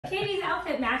Katie's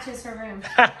outfit matches her room.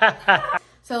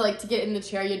 So like to get in the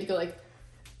chair, you had to go like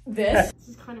this. This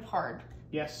is kind of hard.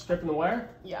 Yes, stripping the wire?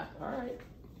 Yeah. All right.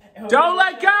 Don't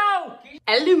let go!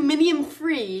 Aluminium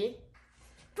free.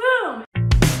 Boom!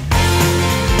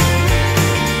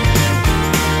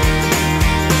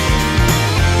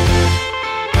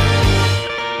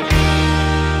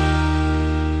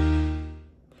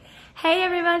 Hey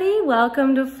everybody,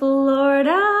 welcome to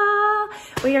Florida.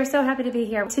 We are so happy to be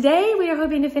here. Today we are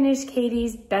hoping to finish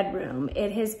Katie's bedroom.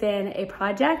 It has been a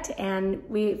project, and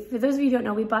for those of you who don't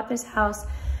know, we bought this house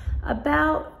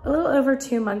about a little over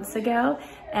 2 months ago,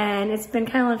 and it's been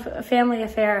kind of a family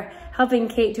affair helping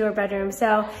Kate do her bedroom.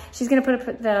 So she's gonna put up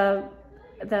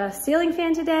the ceiling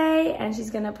fan today, and she's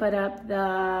gonna put up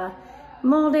the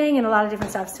molding and a lot of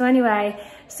different stuff. So anyway,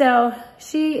 so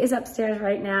she is upstairs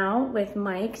right now with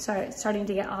Mike, starting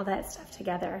to get all that stuff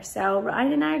together. So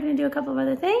Ryan and I are gonna do a couple of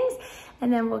other things,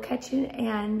 and then we'll catch you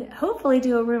and hopefully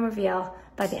do a room reveal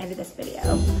by the end of this video.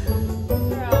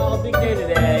 Well, big day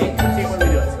today. Let's see what we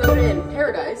doing. It's loaded in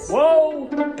paradise. Whoa!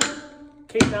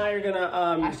 Kate and I are gonna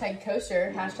Hashtag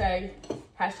kosher. Hashtag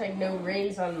no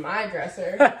rings on my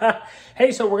dresser.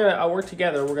 Hey, so we're gonna work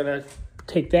together. We're gonna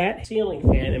take that ceiling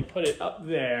fan and put it up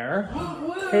there.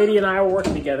 Katie and I are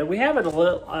working together. We have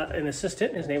an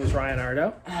assistant. His name is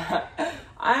RyanDonnelly.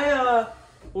 I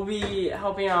will be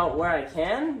helping out where I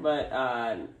can, but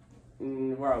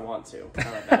where I want to. How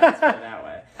about that? Let's put it that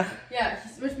way. Yeah,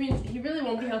 which means he really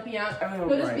won't be helping out. He'll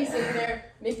just be sitting there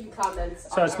making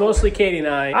comments. So it's mostly Katie and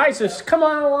I. All right, so come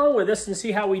on along with us and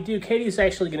see how we do. Katie's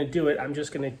actually going to do it. I'm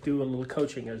just going to do a little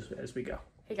coaching as we go.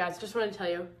 Hey guys, just want to tell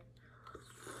you,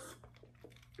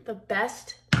 the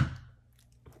best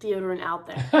deodorant out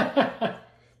there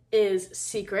is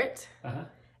Secret,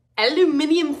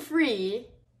 aluminium-free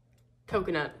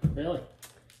coconut. Really?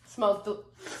 Smells.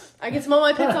 I can smell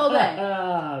my pits all day.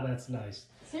 Ah, that's nice.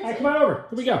 Seriously? All right, come on over.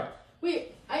 Here we go.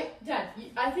 Wait, Dad,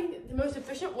 I think the most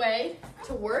efficient way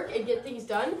to work and get things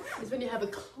done is when you have a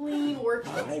clean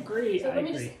workspace. I agree. So let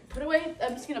me just put away.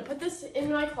 I'm just gonna put this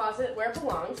in my closet where it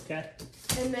belongs. Okay.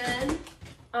 And then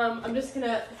I'm just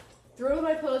gonna throw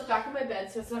my pillows back on my bed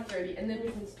so it's not dirty, and then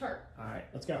we can start. All right,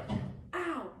 let's go.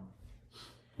 Ow!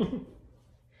 Oops.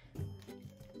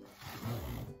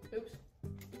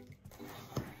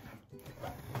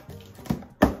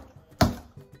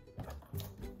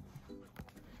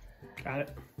 Got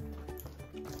it.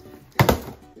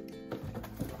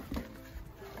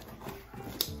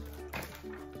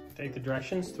 Take the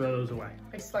directions, throw those away.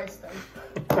 I sliced them.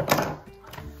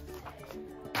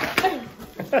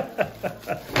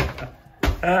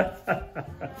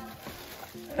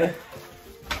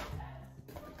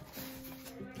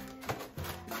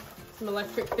 Some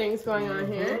electric things going on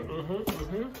here.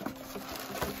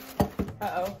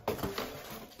 Uh-oh.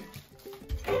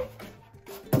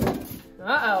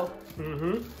 Uh-oh.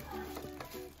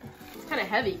 It's kind of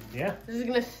heavy. Yeah. Is it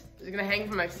gonna hang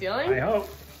from my ceiling? I hope.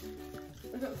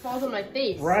 What if it falls on my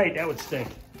face? Right, that would stink.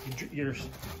 You're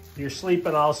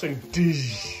sleeping, all of a sudden,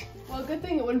 dish. Well, good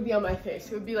thing it wouldn't be on my face.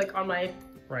 It would be like on my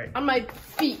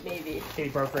feet, maybe. Katie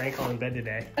broke her ankle in bed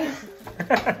today.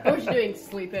 What was she doing?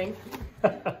 Sleeping.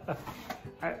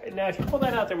 Now, if you pull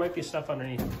that out, there might be stuff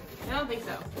underneath. I don't think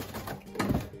so.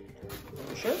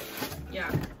 You sure? Yeah.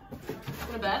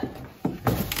 Wanna bet?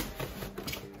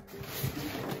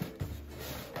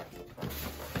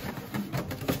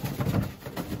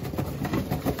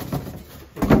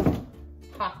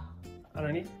 Ha.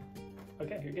 Underneath?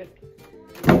 Okay, you're good.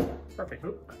 Perfect.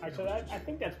 All right, so I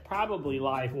think that's probably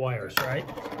live wires, right?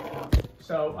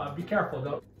 So be careful,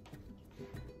 though.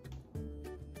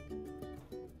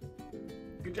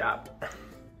 Good job.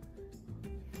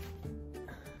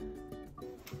 All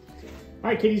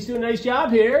right, Katie's doing a nice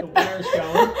job here. The wire's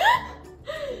going.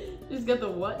 Just got the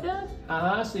what done?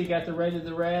 So you got the red to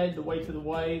the red, the white to the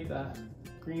white, the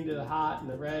green to the hot, and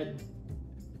the red.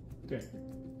 Good.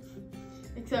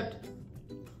 Except,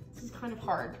 this is kind of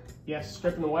hard. Yes,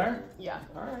 stripping the wire? Yeah.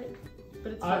 All right.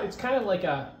 But it's kind of like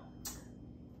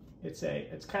it's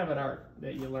kind of an art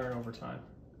that you learn over time.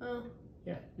 Oh.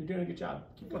 Yeah, you're doing a good job.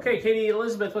 Okay, Katie,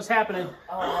 Elizabeth, what's happening?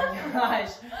 Oh my gosh.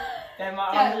 Dad,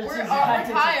 we're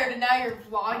tired and now you're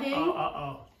vlogging.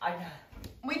 Uh-oh.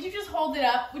 Would you just hold it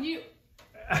up? Would you?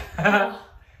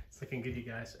 It's looking good, you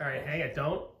guys. All right, hang it.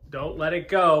 Don't let it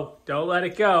go. Don't let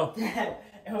it go.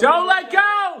 Don't let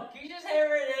go! Can you just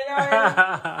hammer it in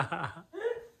already?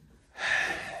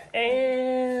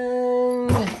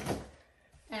 And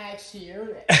action.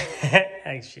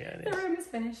 The room is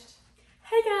finished.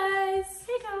 Hey guys.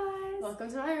 Hey guys. Welcome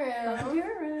to my room. Welcome to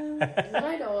your room. This is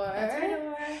my door. That's my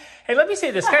door. Hey, let me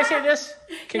say this. Can I say this?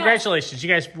 Congratulations. You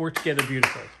guys worked together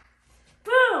beautifully.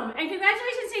 Boom! And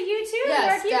congratulations to you too. Yes,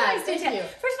 Mark, you guys did thank you.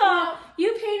 First of all,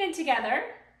 you painted together.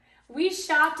 We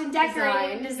shopped and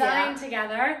decorated and designed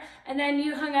together, and then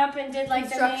you hung up and did like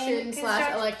construction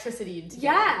 / electricity together.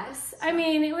 Yes, I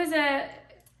mean it was a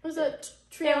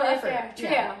trio family effort. affair.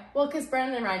 Trio. Yeah. Well, because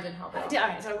Brennan and Ryan didn't help out. All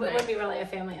right, so it would be really a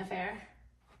family affair.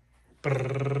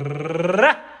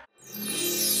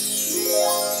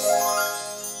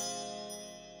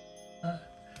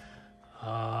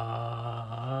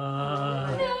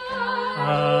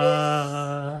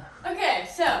 Okay,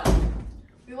 so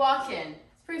we walk in.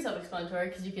 It's pretty self-explanatory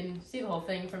because you can see the whole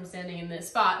thing from standing in this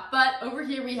spot. But over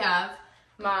here we have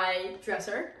my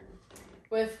dresser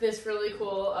with this really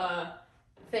cool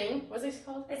thing. What's this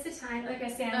called? It's a time, like a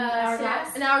sand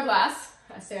hourglass. An hourglass.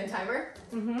 A sand timer.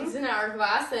 This is an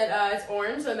hourglass that it's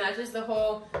orange, so it matches the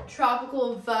whole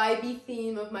tropical, vibey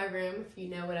theme of my room, if you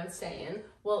know what I'm saying.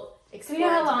 Well, Do you know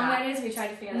how long that is? We tried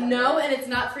to figure that out. No, and it's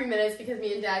not 3 minutes because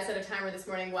me and Dad set a timer this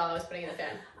morning while I was putting in the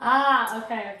fan. Ah,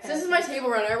 okay. So this is my table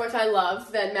runner, which I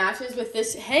love, that matches with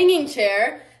this hanging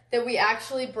chair that we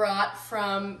actually brought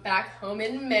from back home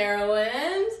in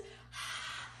Maryland.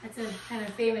 That's a kind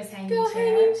of famous hanging Go chair.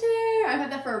 hanging chair. I've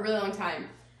had that for a really long time.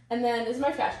 And then this is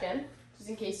my trash can, just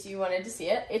in case you wanted to see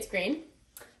it. It's green,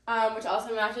 which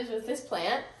also matches with this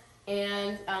plant.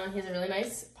 And he has a really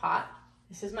nice pot.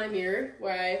 This is my mirror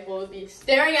where I will be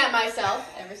staring at myself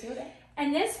every single day.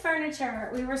 And this furniture,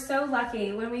 we were so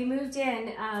lucky. When we moved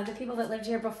in, the people that lived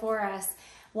here before us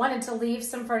wanted to leave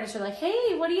some furniture. Like,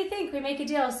 hey, what do you think? We make a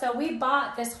deal. So we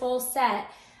bought this whole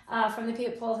set from the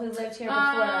people who lived here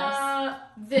before us.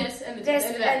 This and the This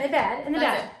bed. and the bed. And the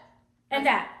That's bed. it. And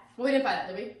that. Well, we didn't buy that,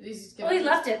 did we? These just give Well, we us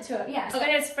left it to it, yes. Okay.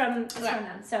 But it's from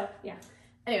them. So, yeah.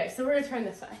 Anyway, so we're going to turn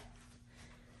this way.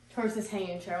 Towards this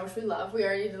hanging chair, which we love. We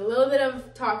already did a little bit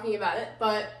of talking about it,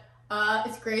 but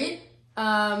it's great.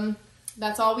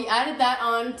 That's all. We added that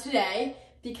on today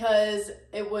because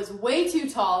it was way too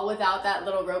tall without that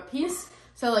little rope piece.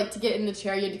 So like to get in the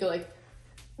chair, you had to go like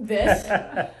this,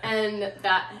 and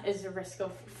that is a risk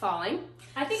of falling.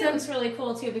 I think it looks really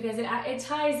cool too because it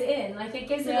ties in. Like it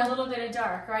gives it a little bit of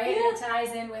dark, right? Yeah. It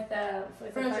ties in with the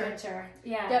furniture.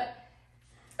 Yeah. Yep.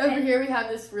 Over here we have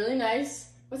this really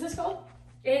nice, what's this called?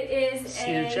 It is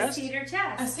Cedar a chest? cedar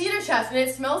chest. A cedar chest, and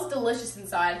it smells delicious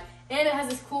inside. And it has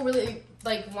this cool, really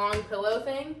like long pillow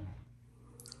thing.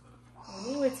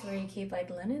 Oh, it's where you keep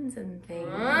like linens and things.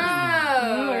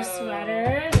 Oh. Or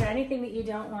sweaters or anything that you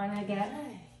don't want to get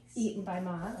eaten by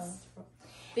moths.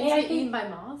 Things And I get think- eaten by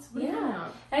moths? What do you Yeah. know?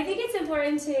 I think it's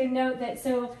important to note that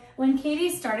so when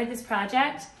Katie started this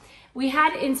project, we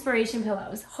had inspiration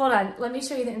pillows. Hold on, let me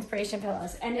show you the inspiration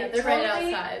pillows. And it they're right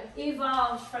totally outside.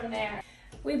 evolved from there.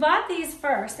 We bought these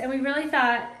first and we really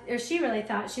thought, or she really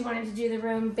thought she wanted to do the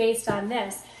room based on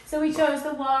this. So we chose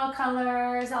the wall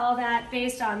colors, all that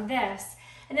based on this.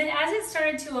 And then as it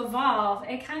started to evolve,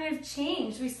 it kind of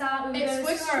changed. We saw it would go It to the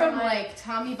switched store, from like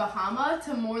Tommy Bahama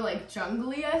to more like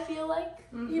jungly, I feel like,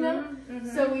 you know?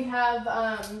 So we have,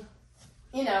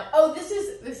 you know, oh, this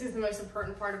is the most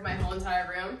important part of my whole entire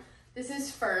room. This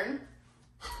is Fern.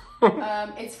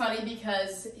 It's funny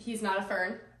because he's not a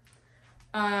fern,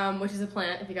 which is a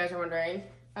plant, if you guys are wondering.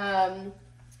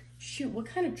 Shoot, what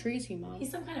kind of tree is he, Mom?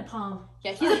 He's some kind of palm.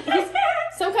 Yeah, he's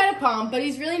some kind of palm, but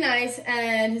he's really nice,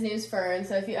 and his name's Fern,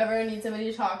 so if you ever need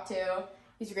somebody to talk to,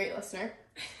 he's a great listener.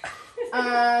 He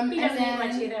doesn't eat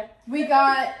much then either. we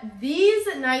got these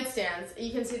nightstands.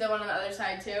 You can see the one on the other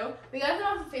side, too. We got them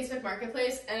off of Facebook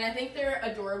Marketplace, and I think they're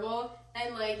adorable,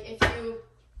 and, like, if you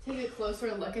take a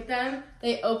closer look at them,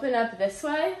 they open up this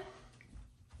way,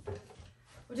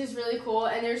 which is really cool,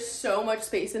 and there's so much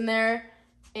space in there.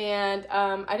 And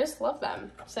I just love them.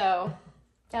 So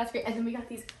that's great. And then we got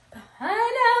these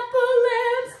pineapple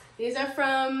lamps. These are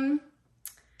from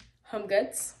Home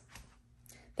Goods.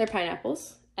 They're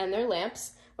pineapples and they're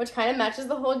lamps, which kind of matches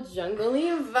the whole jungly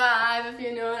vibe, if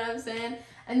you know what I'm saying.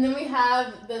 And then we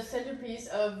have the centerpiece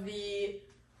of the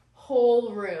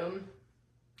whole room,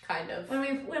 kind of. When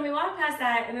we walked past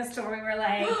that in the store, we were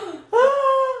like,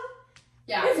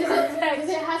 Yeah, because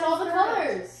it has all the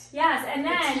colors. yes, and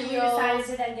then we teal. decided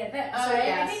to then get this. Oh, right? I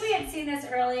yes. think we had seen this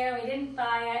earlier, we didn't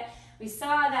buy it, we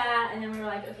saw that, and then we were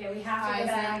like, okay, we have to go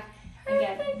back and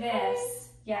get this.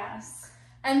 Yes.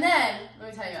 And then, let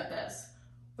me tell you about this.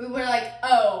 We were like,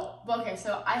 oh, well, okay,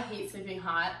 so I hate sleeping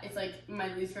hot. It's like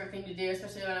my least favorite thing to do,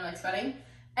 especially when I'm like sweating.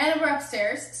 And we're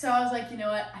upstairs, so I was like, you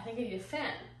know what? I think I need a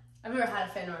fan. I've never had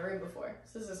a fan in my room before,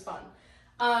 so this is fun.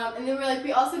 And then we're like,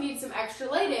 we also need some extra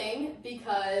lighting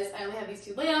because I only have these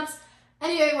 2 lamps.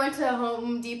 Anyway, went to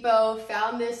Home Depot,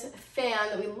 found this fan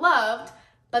that we loved,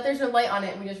 but there's no light on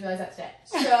it, and we just realized that today.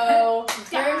 So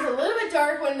there's a little bit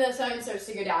dark when the sun starts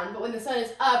to go down, but when the sun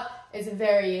is up, it's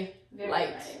very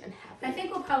light and happy. I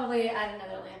think we'll probably add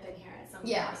another lamp in here at some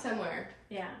point. Yeah, somewhere.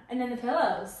 Yeah, and then the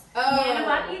pillows. Oh. Nana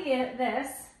bought you this.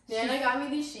 Nana got me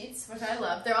these sheets, which I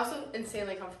love. They're also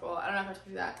insanely comfortable. I don't know if I told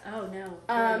you that. Oh,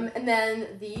 no. And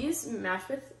then these match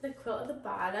with the quilt at the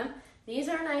bottom. These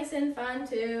are nice and fun,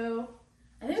 too.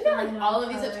 I think we got like all of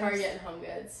these at Target and Home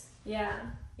Goods. Yeah.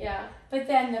 Yeah. But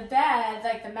then the bed,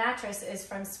 like the mattress, is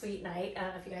from Sweet Night. I don't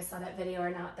know if you guys saw that video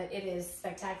or not, but it is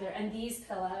spectacular. And these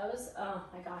pillows, oh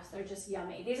my gosh, they're just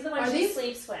yummy. These are the ones she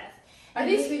sleeps with. Are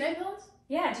these Sweet Night pillows?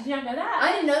 Yeah, did you not know that?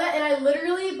 I didn't know that, and I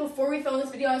literally, before we filmed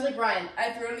this video, I was like, Ryan,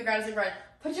 I threw it on the ground. I was like, Ryan,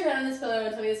 put your head on this pillow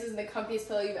and tell me this isn't the comfiest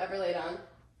pillow you've ever laid on.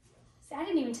 See, I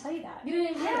didn't even tell you that. You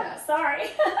didn't even tell that. Sorry.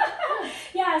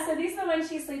 Yeah, so these are the ones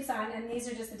she sleeps on, and these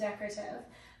are just the decorative.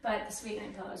 But the Sweet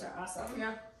Night pillows are awesome.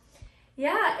 Yeah.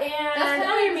 Yeah, and that's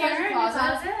kind of your mirror in the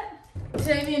closet.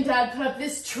 Today, me and Dad put up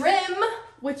this trim,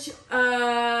 which,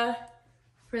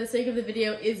 for the sake of the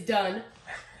video, is done.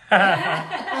 We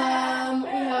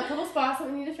have a couple spots that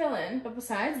we need to fill in, but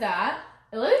besides that,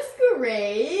 it looks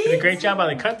great. You did a great job on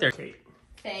the cut there, Kate.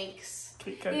 Thanks.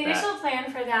 Kate cut The initial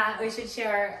plan for that, we should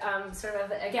share sort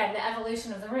of, again, the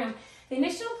evolution of the room. The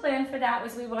initial plan for that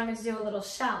was we wanted to do a little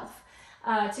shelf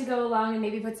to go along and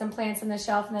maybe put some plants on the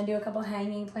shelf and then do a couple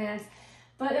hanging plants.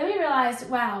 But then we realized,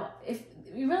 wow, if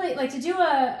we really, like, to do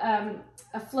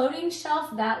a floating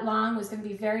shelf that long was going to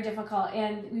be very difficult,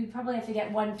 and we'd probably have to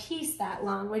get one piece that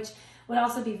long, which would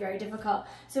also be very difficult.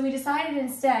 So we decided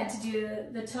instead to do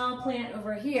the tall plant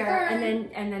over here,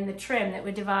 and then the trim that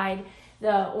would divide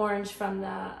the orange from the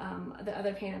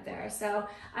other paint up there. So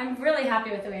I'm really happy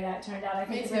with the way that turned out. I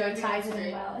think it really ties it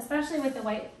in well, especially with the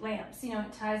white lamps. You know,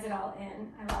 it ties it all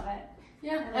in. I love it.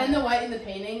 Yeah, and the white in the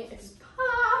painting, it just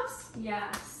pops.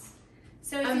 Yes.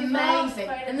 So it's amazing.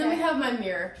 And then we have my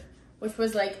mirror, which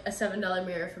was like a $7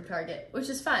 mirror from Target, which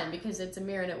is fine because it's a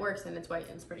mirror and it works and it's white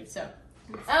and it's pretty. So,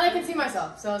 and I can see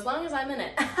myself. So as long as I'm in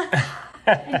it.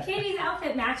 And Katie's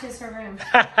outfit matches her room.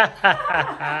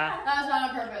 That was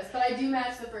not on purpose, but I do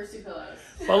match the first two pillows.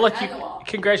 Well, look,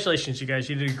 congratulations, you guys.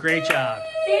 You did a great job.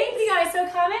 Thank you, guys. So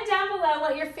comment down below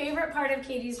what your favorite part of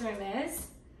Katie's room is,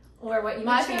 or what you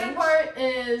My would change. favorite part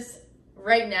is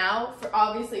right now, for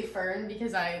obviously Fern,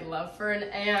 because I love Fern,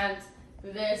 and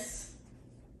this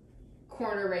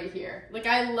corner right here. Like,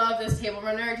 I love this table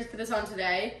runner. I just put this on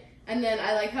today. And then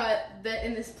I like how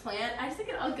in this plant, I just think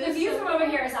it all goes. The view from over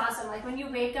here is awesome. Like when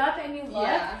you wake up and you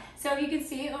look, so you can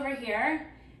see over here,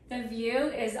 the view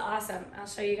is awesome. I'll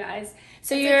show you guys.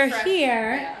 So you're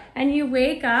here and you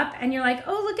wake up and you're like,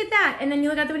 oh, look at that. And then you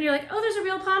look out the window, you're like, oh, there's a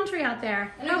real palm tree out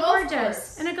there. And how gorgeous.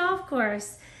 Course. And a golf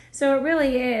course. So it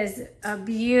really is a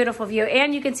beautiful view.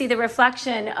 And you can see the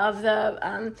reflection of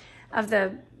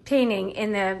the painting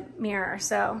in the mirror.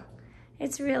 So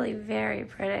it's really very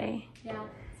pretty. Yeah.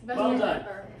 Well done.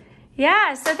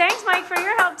 Yeah, so thanks, Mike, for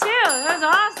your help, too. That was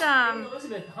awesome.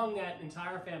 Elizabeth hung that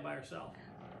entire fan by herself.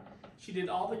 She did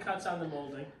all the cuts on the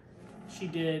molding. She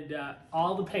did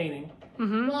all the painting.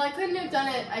 Mm-hmm. Well, I couldn't have done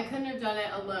it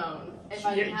alone if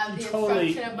I didn't have the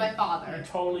instruction of my father. You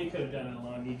totally could have done it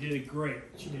alone. You did it great.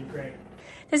 She did great.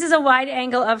 This is a wide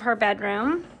angle of her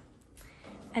bedroom.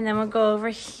 And then we'll go over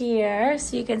here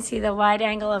so you can see the wide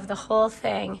angle of the whole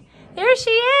thing. There she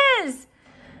is.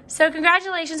 So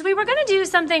congratulations. We were going to do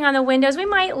something on the windows. We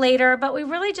might later, but we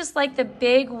really just like the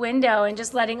big window and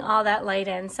just letting all that light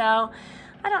in. So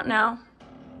I don't know.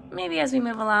 Maybe as we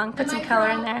move along, put some color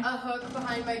in there. A hook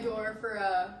behind my door for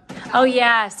a towel. Oh,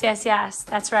 yes.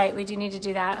 That's right. We do need to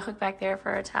do that. Hook back there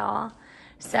for a towel.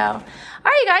 So, all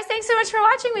right, you guys. Thanks so much for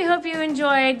watching. We hope you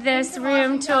enjoyed this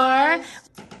room tour. Guys.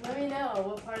 Let me know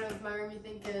what part of my room you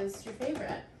think is your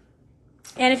favorite.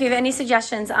 And if you have any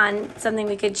suggestions on something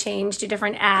we could change, do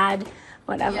different, add,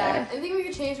 whatever. Yeah, anything we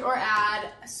could change or add.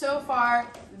 So far,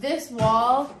 this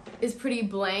wall is pretty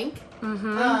blank.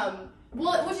 Mm-hmm.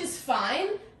 Well, which is fine.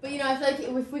 But, you know, I feel like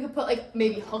if we could put, like,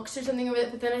 maybe hooks or something over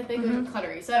it, but then I think it would be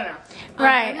cluttery. So, I don't know.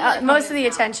 Right. Most of the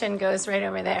attention goes right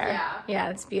over there. Yeah. Yeah,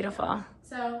 it's beautiful.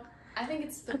 So, I think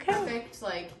it's the perfect,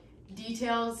 like,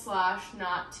 details /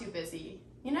 not too busy.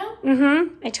 You know?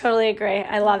 Mm-hmm. I totally agree.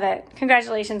 I love it.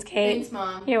 Congratulations, Kate. Thanks,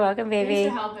 Mom. You're welcome, baby.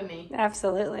 Thanks for helping me.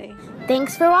 Absolutely.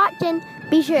 Thanks for watching.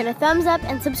 Be sure to thumbs up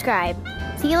and subscribe.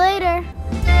 See you later.